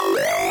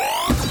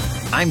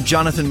I'm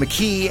Jonathan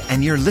McKee,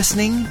 and you're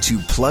listening to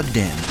Plugged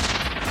In.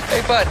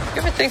 Hey, bud,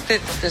 you ever think that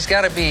there's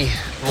got to be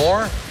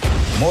more?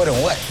 More than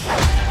what?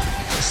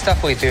 The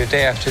stuff we do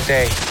day after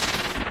day.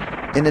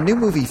 In the new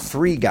movie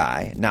Free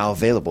Guy, now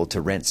available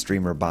to rent,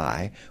 stream, or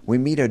buy, we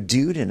meet a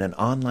dude in an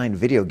online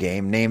video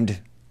game named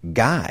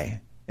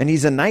Guy. And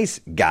he's a nice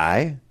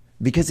guy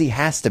because he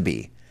has to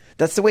be.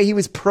 That's the way he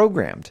was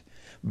programmed.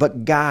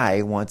 But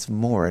Guy wants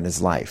more in his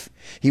life.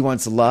 He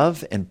wants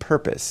love and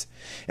purpose.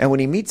 And when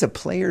he meets a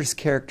player's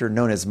character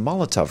known as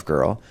Molotov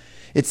Girl,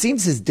 it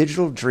seems his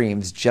digital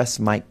dreams just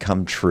might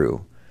come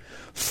true.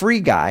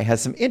 Free Guy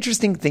has some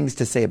interesting things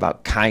to say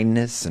about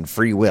kindness and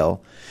free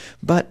will,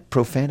 but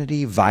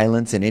profanity,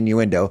 violence, and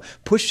innuendo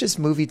push this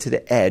movie to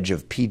the edge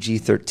of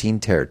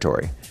PG-13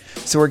 territory.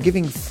 So we're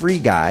giving Free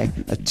Guy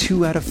a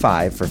 2 out of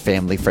 5 for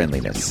family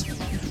friendliness.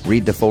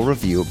 Read the full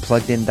review at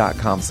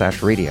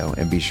pluggedin.com/radio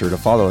and be sure to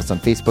follow us on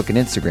Facebook and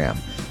Instagram.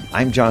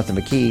 I'm Jonathan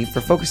McKee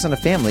for Focus on the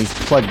Family's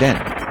Plugged In.